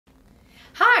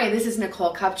Hi, this is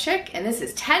Nicole Kupchik, and this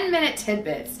is 10 Minute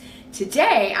Tidbits.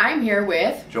 Today, I'm here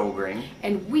with Joel Green,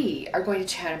 and we are going to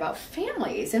chat about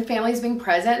families and families being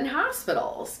present in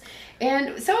hospitals.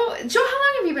 And so, Joel, how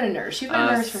long have you been a nurse? You've been a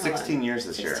nurse for 16 years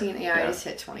this year. 16, yeah, I just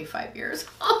hit 25 years.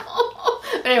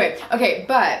 But anyway, okay,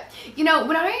 but, you know,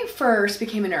 when I first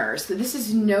became a nurse, this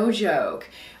is no joke,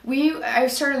 I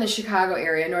started in the Chicago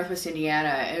area, Northwest Indiana,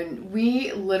 and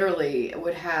we literally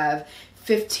would have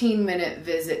 15-minute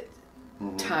visit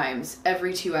times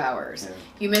every 2 hours. Yeah.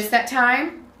 You missed that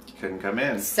time? Couldn't come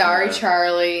in. Sorry,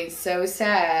 Charlie. So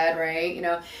sad, right? You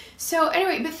know. So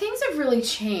anyway, but things have really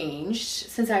changed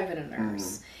since I've been a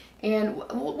nurse. And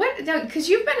what? Because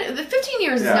you've been 15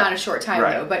 years is not a short time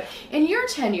though. But in your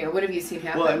tenure, what have you seen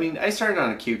happen? Well, I mean, I started on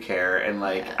acute care, and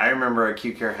I remember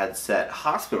acute care had set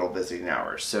hospital visiting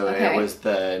hours, so it was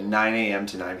the 9 a.m.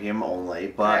 to 9 p.m.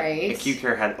 only. But acute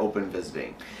care had open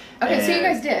visiting. Okay, so you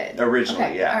guys did?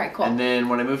 Originally, yeah. All right, cool. And then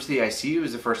when I moved to the ICU, it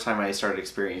was the first time I started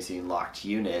experiencing locked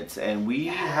units. And we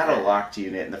had a locked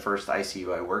unit in the first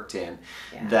ICU I worked in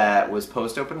that was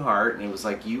post-open heart. And it was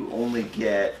like, you only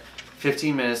get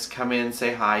 15 minutes to come in,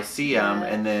 say hi, see them,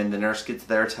 and then the nurse gets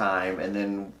their time. And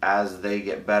then as they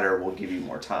get better, we'll give you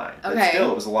more time. Okay. But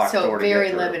still, it was a locked door to get through. So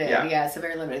very limited. Yeah, so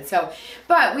very limited. So,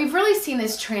 but we've really seen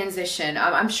this transition.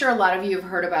 I'm sure a lot of you have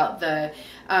heard about the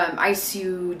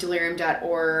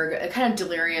ICUdelirium.org, kind of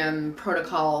delirium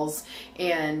protocols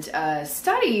and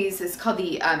studies. It's called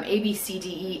the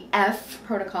ABCDEF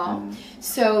protocol.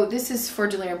 So this is for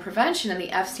delirium prevention, and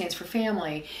the F stands for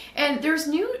family. And there's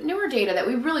newer data that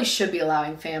we really should be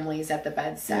allowing families at the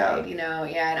bedside. You know,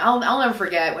 and I'll never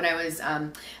forget when I was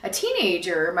a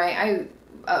teenager. I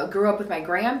grew up with my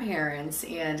grandparents,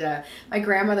 and my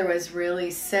grandmother was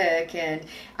really sick, and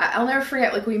I'll never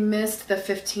forget, like, we missed the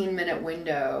 15-minute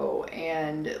window,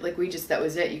 and like that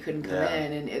was it. You couldn't come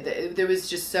in, and there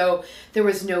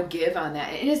was no give on that,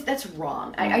 and that's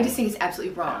wrong. I just think it's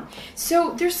absolutely wrong.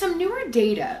 So there's some newer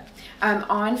data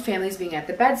on families being at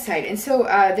the bedside, and so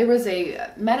there was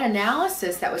a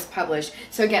meta-analysis that was published.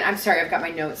 So again, I'm sorry, I've got my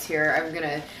notes here. I'm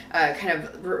gonna kind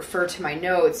of refer to my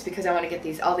notes because I want to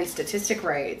get all these statistics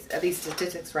right. But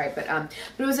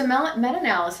it was a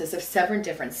meta-analysis of 7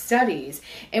 different studies,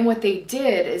 and what they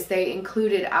did is they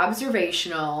included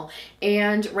observational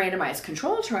and randomized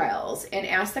control trials and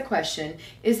asked the question: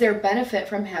 is there benefit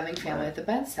from having family at the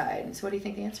bedside? And so, what do you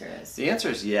think the answer is? The answer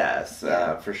is yes,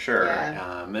 for sure.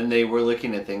 And they were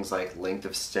looking at things like length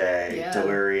of stay,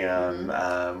 delirium.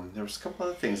 There was a couple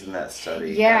other things in that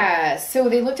study. So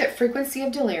they looked at frequency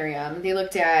of delirium. They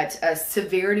looked at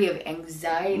severity of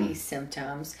anxiety symptoms,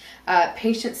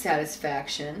 patient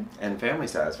satisfaction. And family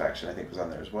satisfaction, I think, was on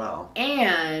there as well.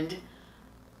 And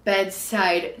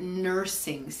bedside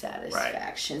nursing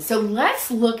satisfaction. So let's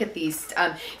look at these.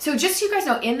 So just so you guys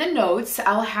know, in the notes,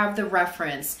 I'll have the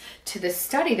reference to the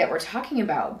study that we're talking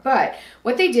about. But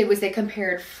what they did was they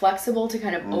compared flexible to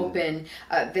kind of open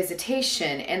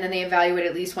visitation, and then they evaluated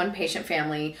at least one patient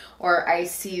family or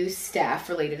ICU staff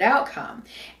related outcome.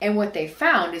 And what they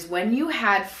found is when you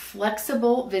had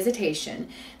flexible visitation,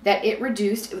 that it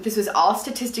reduced, this was all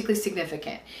statistically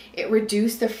significant, it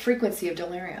reduced the frequency of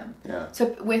delirium.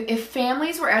 So if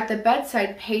families were at the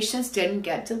bedside, patients didn't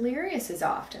get delirious as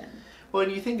often. Well,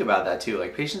 and you think about that too,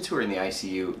 like patients who are in the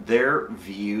ICU, their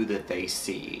view that they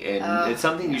see, and it's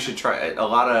something you should try. A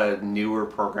lot of newer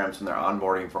programs when they're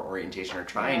onboarding for orientation are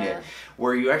trying it,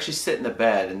 where you actually sit in the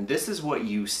bed, and this is what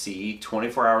you see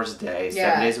 24 hours a day,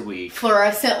 7 days a week.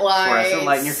 Fluorescent light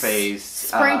in your face.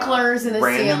 Sprinklers in the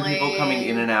ceiling. Random people coming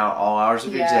in and out all hours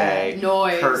of your day.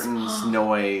 Noise. Curtains,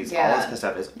 noise, all this kind of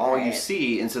stuff is all you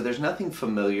see, and so there's nothing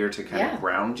familiar to kind of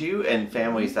ground you, and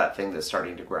family is that thing that's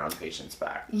starting to ground patients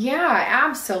back.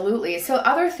 Absolutely. So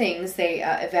other things they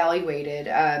evaluated,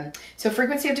 so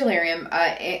frequency of delirium,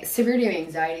 severity of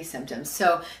anxiety symptoms.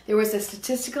 So there was a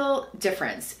statistical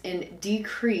difference in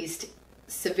decreased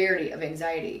severity of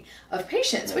anxiety of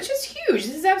patients, which is huge.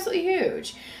 This is absolutely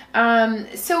huge.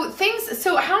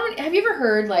 So how have you ever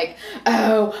heard like,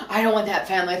 oh, I don't want that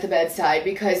family at the bedside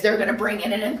because they're going to bring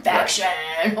in an infection,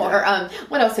 or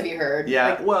what else have you heard?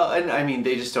 Well, and I mean,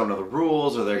 they just don't know the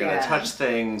ruals, or they're going to touch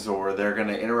things, or they're going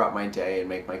to interrupt my day and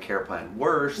make my care plan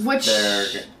worse. Which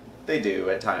they do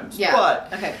at times.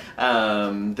 But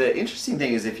the interesting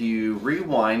thing is, if you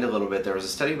rewind a little bit, there was a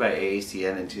study by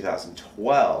AACN in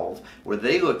 2012 where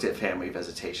they looked at family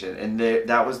visitation, and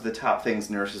that was the top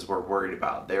things nurses were worried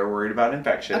about. They were worried about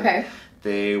infection.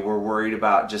 They were worried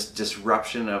about just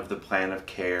disruption of the plan of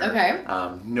care. Okay.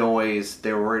 Noise.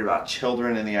 They were worried about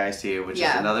children in the ICU, which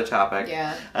is another topic.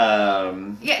 Yeah.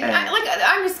 I'm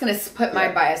just going to put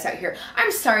my bias out here.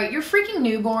 I'm sorry, your freaking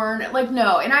newborn, like,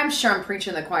 no, and I'm sure I'm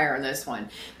preaching the choir on this one,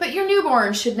 but your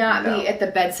newborn should not be at the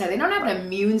bedside. They don't have an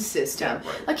immune system.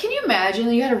 Yeah, Like, can you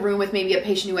imagine you had a room with maybe a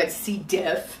patient who had C.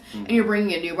 diff, and you're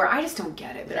bringing a newborn? I just don't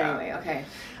get it, but anyway, okay.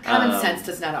 Common sense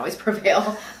does not always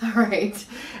prevail. All right.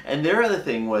 And their other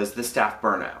thing was the staff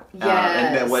burnout. Yes.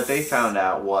 And then what they found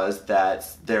out was that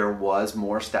there was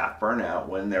more staff burnout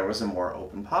when there was a more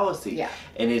open policy. Yeah.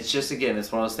 And it's just, again,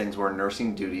 it's one of those things where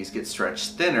nursing duties get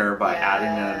stretched thinner by adding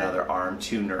another arm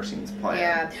to nursing's plan.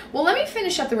 Yeah. Well, let me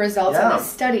finish up the results of this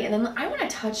study, and then I want to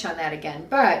touch on that again.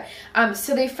 But,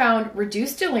 so they found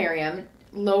reduced delirium,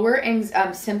 lower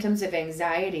symptoms of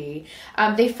anxiety.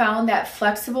 They found that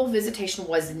flexible visitation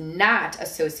was not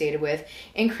associated with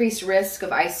increased risk of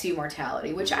ICU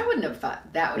mortality, which I wouldn't have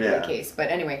thought that would be the case.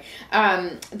 But anyway,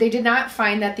 they did not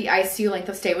find that the ICU length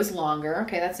of stay was longer.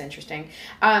 Okay, that's interesting.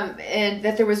 And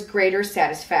that there was greater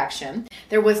satisfaction.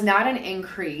 There was not an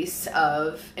increase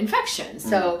of infection.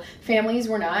 So families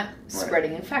were not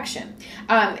spreading infection.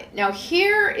 Now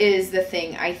here is the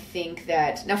thing I think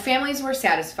that, now families were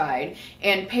satisfied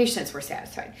and patients were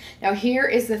satisfied. Now here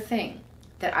is the thing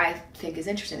that I think is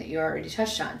interesting that you already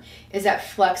touched on, is that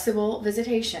flexible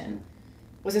visitation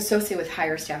was associated with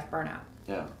higher staff burnout.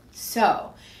 Yeah.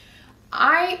 So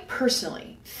I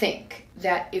personally think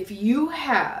that if you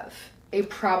have a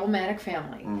problematic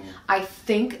family, I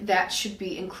think that should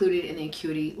be included in the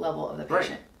acuity level of the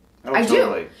patient. Right. Oh, I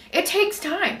totally. do. It takes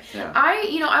time. Yeah.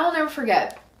 I'll never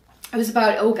forget. It was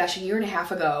about, a year and a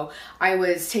half ago, I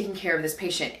was taking care of this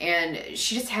patient, and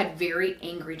she just had very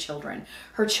angry children.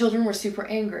 Her children were super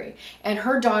angry, and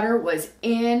her daughter was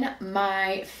in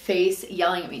my face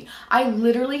yelling at me. I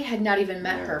literally had not even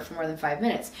met her for more than 5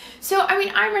 minutes. So,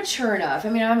 I'm mature enough.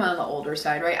 I'm on the older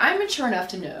side, right? I'm mature enough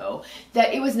to know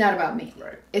that it was not about me.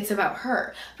 Right. It's about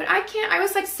her. But I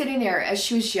was like sitting there as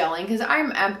she was yelling, because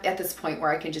I'm at this point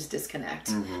where I can just disconnect.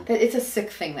 That it's a sick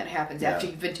thing that happens after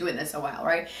you've been doing this a while,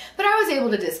 right? But I was able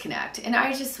to disconnect, and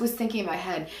I just was thinking in my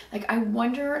head, like, I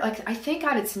wonder, like, I thank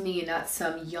God it's me, not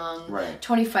some young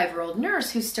 25-year-old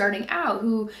nurse who's starting out,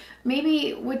 who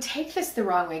maybe would take this the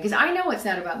wrong way, because I know it's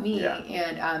not about me.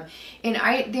 And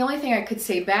the only thing I could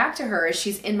say back to her as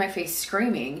she's in my face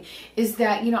screaming is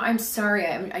that, I'm sorry,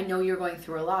 I know you're going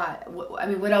through a lot.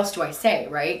 What else do I say,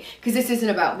 right? Because this isn't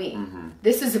about me.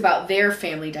 This is about their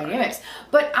family dynamics.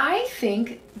 But I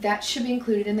think that should be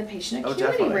included in the patient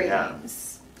acuity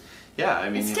ratings. Yeah,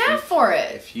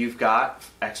 if you've got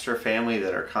extra family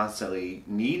that are constantly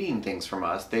needing things from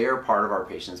us, they are part of our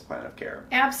patient's plan of care.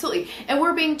 Absolutely. And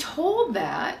we're being told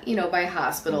that, by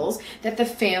hospitals, that the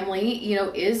family,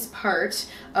 is part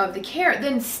of the care.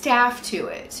 Then staff to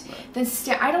it. Right. Then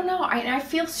I don't know. I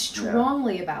feel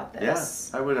strongly about this.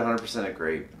 Yeah, I would 100%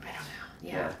 agree. I don't know.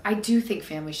 Yeah. I do think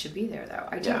families should be there, though.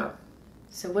 I do. Yeah.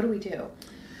 So what do we do?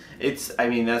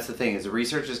 That's the thing, is the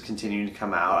research is continuing to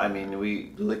come out.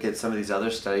 We look at some of these other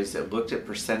studies that looked at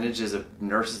percentages of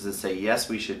nurses that say, yes,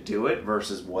 we should do it,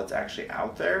 versus what's actually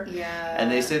out there. Yeah.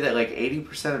 And they say that like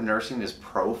 80% of nursing is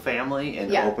pro-family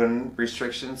and open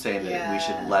restrictions, saying that we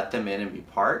should let them in and be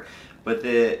part. But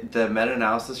the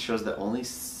meta-analysis shows that only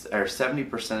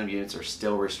 70% of units are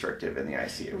still restrictive in the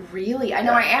ICU. Really? I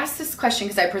know. I asked this question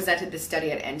because I presented this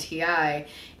study at NTI,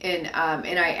 and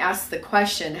I asked the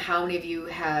question, how many of you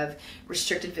have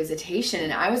restricted visitation?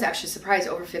 And I was actually surprised.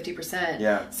 Over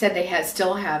 50% said they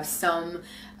still have some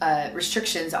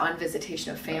restrictions on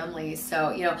visitation of families. So,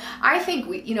 I think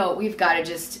we've got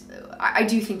to I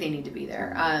do think they need to be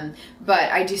there.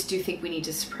 But I just do think we need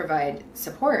to provide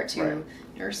support to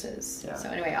nurses. Yeah. So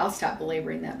anyway, I'll stop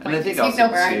belaboring that point. And I think also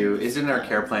too is in our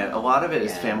care plan, a lot of it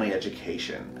is family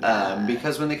education.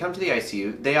 Because when they come to the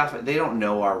ICU, they don't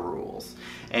know our rules.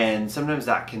 And sometimes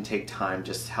that can take time,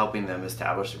 just helping them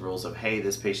establish the rules of, hey,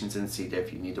 this patient's in C.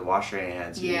 diff, you need to wash your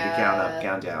hands, you need to gown up,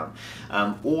 gown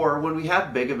down. Or when we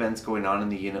have big events going on in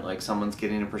the unit, like someone's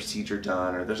getting a procedure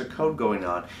done or there's a code going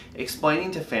on,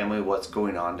 explaining to family what's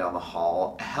going on down the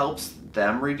hall helps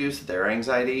them reduce their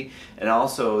anxiety, and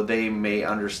also they may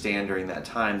understand during that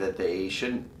time that they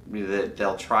shouldn't that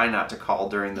they'll try not to call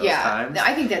during those times.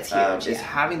 I think that's huge. Is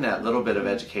having that little bit of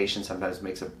education sometimes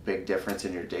makes a big difference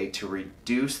in your day to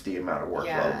reduce the amount of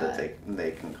workload that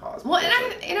they can cause. Well,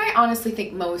 and I honestly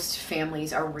think most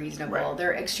families are reasonable. Right.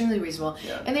 They're extremely reasonable,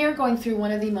 and they are going through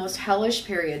one of the most hellish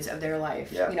periods of their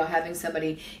life. Yeah. You know, having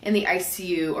somebody in the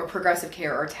ICU or progressive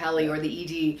care or tele or the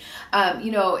ED.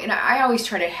 You know, and I always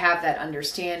try to have that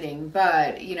understanding,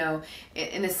 but you know,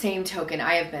 in the same token,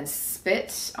 I have been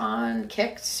spit on,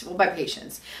 kicked, by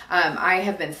patients. I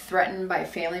have been threatened by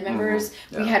family members.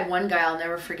 We had one guy, I'll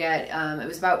never forget, it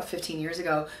was about 15 years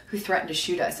ago, who threatened to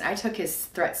shoot us. And I took his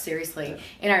threat seriously,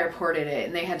 and I reported it,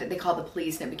 and they called the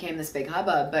police, and it became this big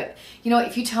hubbub. But, you know,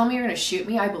 if you tell me you're going to shoot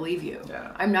me, I believe you.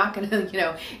 Yeah. I'm not going to, you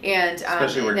know, and...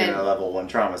 Especially working in a level 1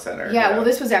 trauma center. Yeah, well,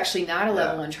 this was actually not a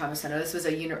level 1 trauma center. This was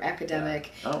a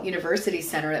academic university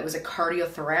center that was a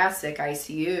cardiothoracic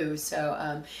ICU.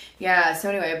 So, so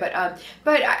anyway, but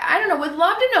I don't know, would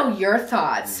love to know your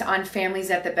thoughts on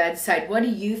families at the bedside. What do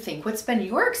you think? What's been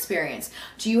your experience?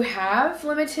 Do you have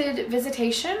limited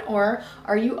visitation, or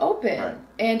are you open? Right.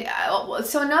 And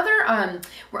so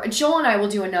Joel and I will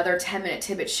do another 10-minute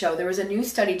tidbit show. There was a new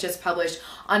study just published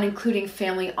on including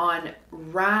family on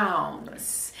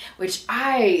rounds, which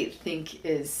I think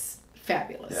is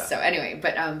fabulous. Yeah. So anyway,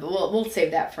 but we'll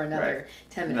save that for another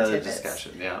 10-minute tidbits.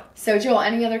 Discussion, yeah. So Joel,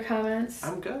 any other comments?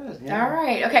 I'm good. Yeah. All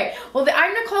right. Okay. Well,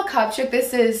 I'm Nicole Kopchik.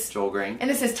 This is Joel Green, and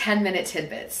this is 10-minute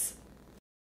tidbits.